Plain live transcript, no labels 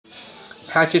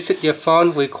How to set your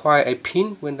phone require a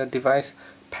pin when the device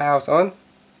powers on.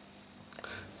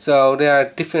 So there are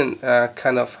different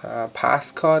kind of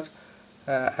passcode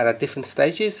at a different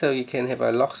stages. So you can have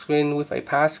a lock screen with a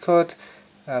passcode.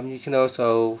 You can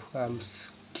also you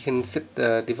can set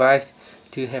the device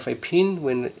to have a pin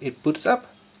when it boots up.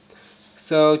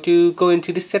 So to go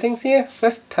into the settings here,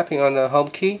 first tapping on the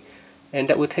home key, and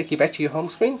that will take you back to your home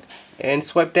screen, and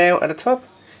swipe down at the top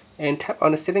and tap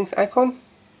on the settings icon.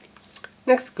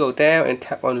 Next, go down and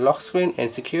tap on lock screen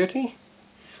and security.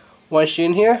 Once you're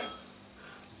in here,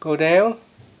 go down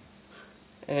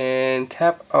and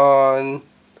tap on,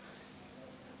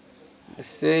 let's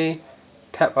see,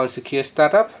 tap on secure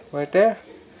startup right there.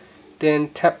 Then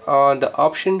tap on the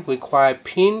option require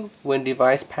PIN when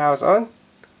device powers on.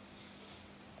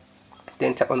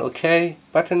 Then tap on OK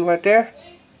button right there.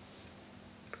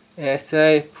 And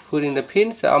say put in the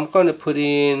PIN. So I'm going to put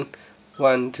in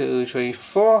 1, 2, 3,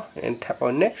 4 and tap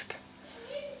on next.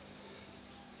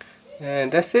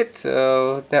 And that's it.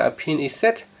 So now a PIN is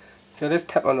set. So let's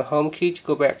tap on the home key to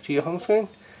go back to your home screen.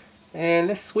 And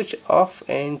let's switch it off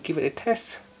and give it a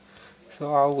test.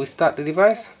 So I'll restart the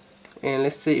device. And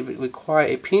let's see if it requires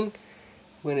a PIN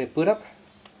when it boot up.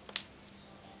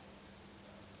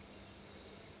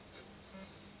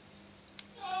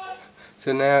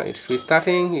 So now it's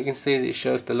restarting. You can see that it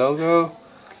shows the logo.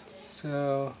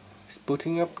 So it's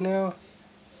booting up now.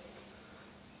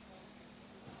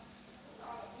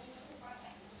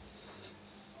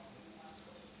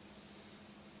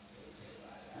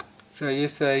 So you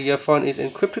say your phone is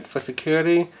encrypted for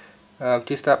security.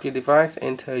 To stop your device,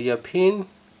 enter your PIN,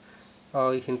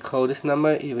 or you can call this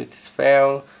number if it's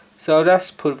found. So that's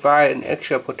provide an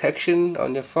extra protection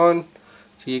on your phone,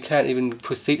 so you can't even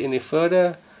proceed any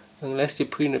further unless you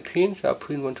put in a PIN. So I'll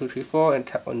put in 1, 2, 3, 4 and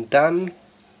tap on done.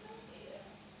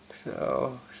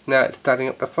 So now it's starting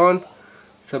up the phone.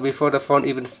 So before the phone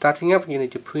even starting up, you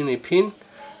need to put in a PIN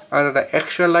under the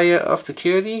extra layer of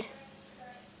security,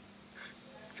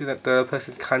 so that the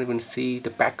person can't even see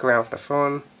the background of the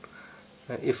phone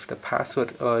if the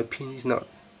password or PIN is not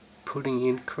putting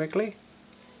in correctly.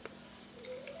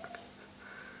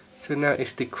 So now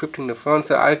it's decrypting the phone.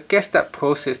 So I guess that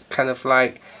process kind of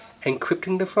like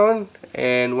encrypting the phone,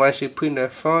 and once you put in the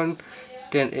phone,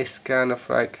 then it's kind of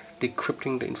like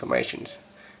decrypting the information.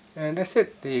 And that's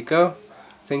it. There you go.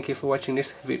 Thank you for watching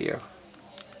this video.